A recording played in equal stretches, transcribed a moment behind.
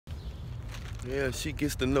Yeah, she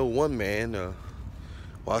gets to know one man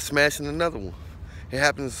while smashing another one. It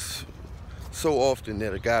happens so often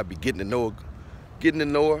that a guy be getting to know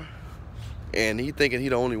her, and he thinking he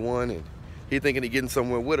the only one, and he thinking he getting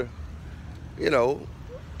somewhere with her. You know,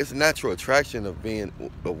 it's a natural attraction of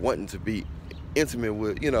wanting to be intimate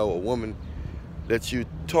with, a woman that you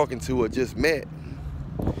talking to or just met.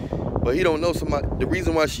 But he don't know somebody. The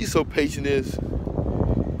reason why she's so patient is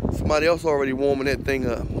somebody else already warming that thing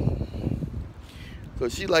up. So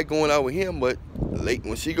she like going out with him, but late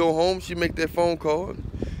when she go home, she make that phone call,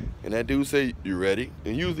 and that dude say, "You ready?"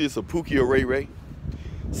 And usually it's a Pookie or Ray Ray.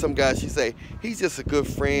 Some guy, she say, "He's just a good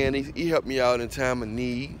friend. He helped me out in time of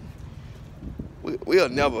need. We'll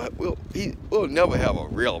never have a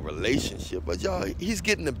real relationship, but y'all, he's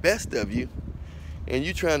getting the best of you, and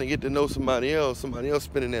you trying to get to know somebody else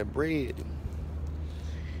spending that bread,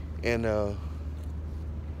 and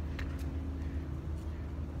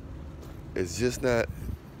it's just not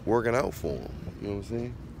working out for him. You know what I'm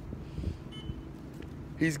saying?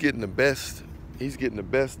 He's getting the best. He's getting the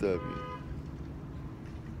best of you.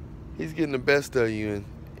 He's getting the best of you,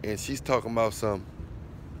 and she's talking about some.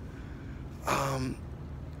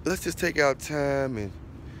 Let's just take our time, and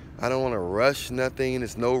I don't want to rush nothing.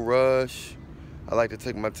 It's no rush. I like to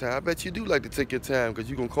take my time. I bet you do like to take your time, because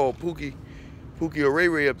you gonna call Pookie or Ray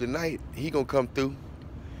Ray up tonight. He gonna come through.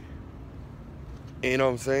 You know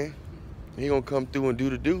what I'm saying? He gonna come through and do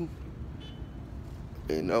the do.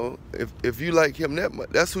 You know, if you like him that much,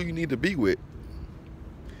 that's who you need to be with.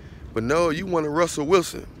 But no, you want a Russell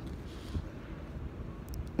Wilson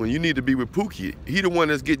when you need to be with Pookie. He the one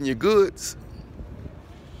that's getting your goods.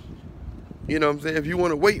 You know what I'm saying? If you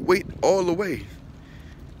want to wait all the way.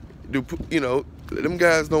 Them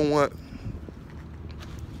guys don't want,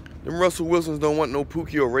 them Russell Wilsons don't want no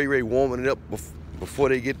Pookie or Ray Ray warming it up before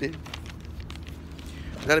they get there.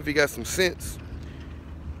 Not if you got some sense.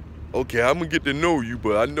 Okay, I'm gonna get to know you,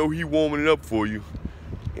 but I know he warming it up for you.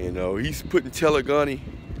 He's putting Telegani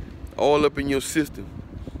all up in your system.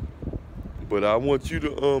 But I want you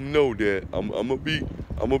to know that I'm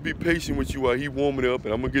gonna be patient with you while he warming it up,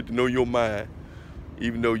 and I'm gonna get to know your mind.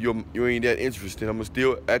 Even though you ain't that interested, I'm gonna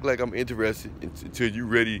still act like I'm interested until you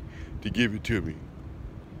ready to give it to me.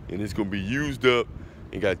 And it's gonna be used up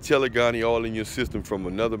and got Telegani all in your system from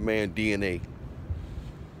another man's DNA.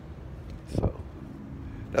 So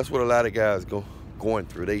that's what a lot of guys going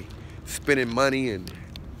through. They spending money and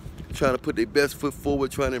trying to put their best foot forward,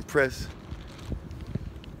 trying to impress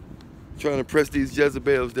these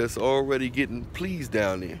Jezebels that's already getting pleased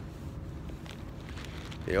down there.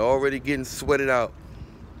 They're already getting sweated out.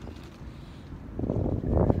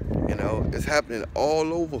 It's happening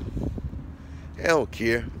all over. They don't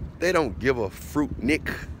care. They don't give a fruit nick.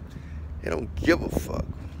 They don't give a fuck.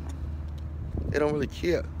 They don't really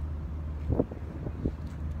care.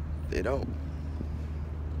 They don't.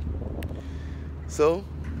 So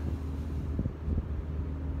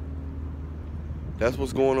that's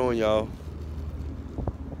what's going on, y'all.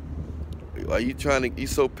 Are you trying to be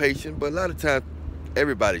so patient? But a lot of times,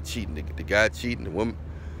 everybody cheating. The guy cheating, the woman,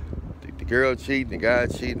 the girl cheating, the guy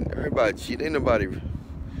cheating. Everybody cheating. Ain't nobody.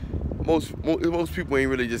 Most people ain't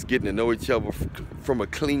really just getting to know each other from a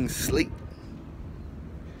clean slate.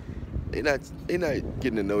 They not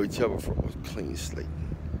getting to know each other from a clean slate.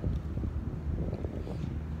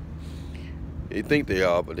 They think they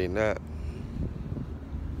are, but they're not.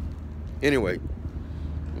 Anyway,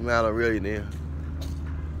 I'm Alan Millionaire.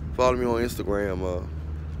 Follow me on Instagram.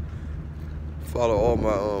 Follow all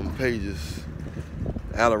my pages.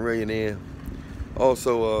 Alan Millionaire.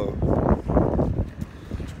 Also,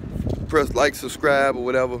 press like, subscribe, or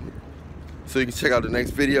whatever, so you can check out the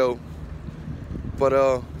next video.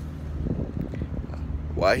 But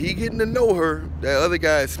while he getting to know her, that other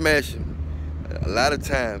guy is smashing. A lot of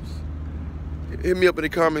times. Hit me up in the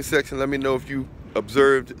comment section. Let me know if you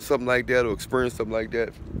observed something like that or experienced something like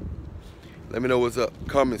that. Let me know what's up.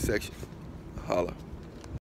 Comment section. Holla.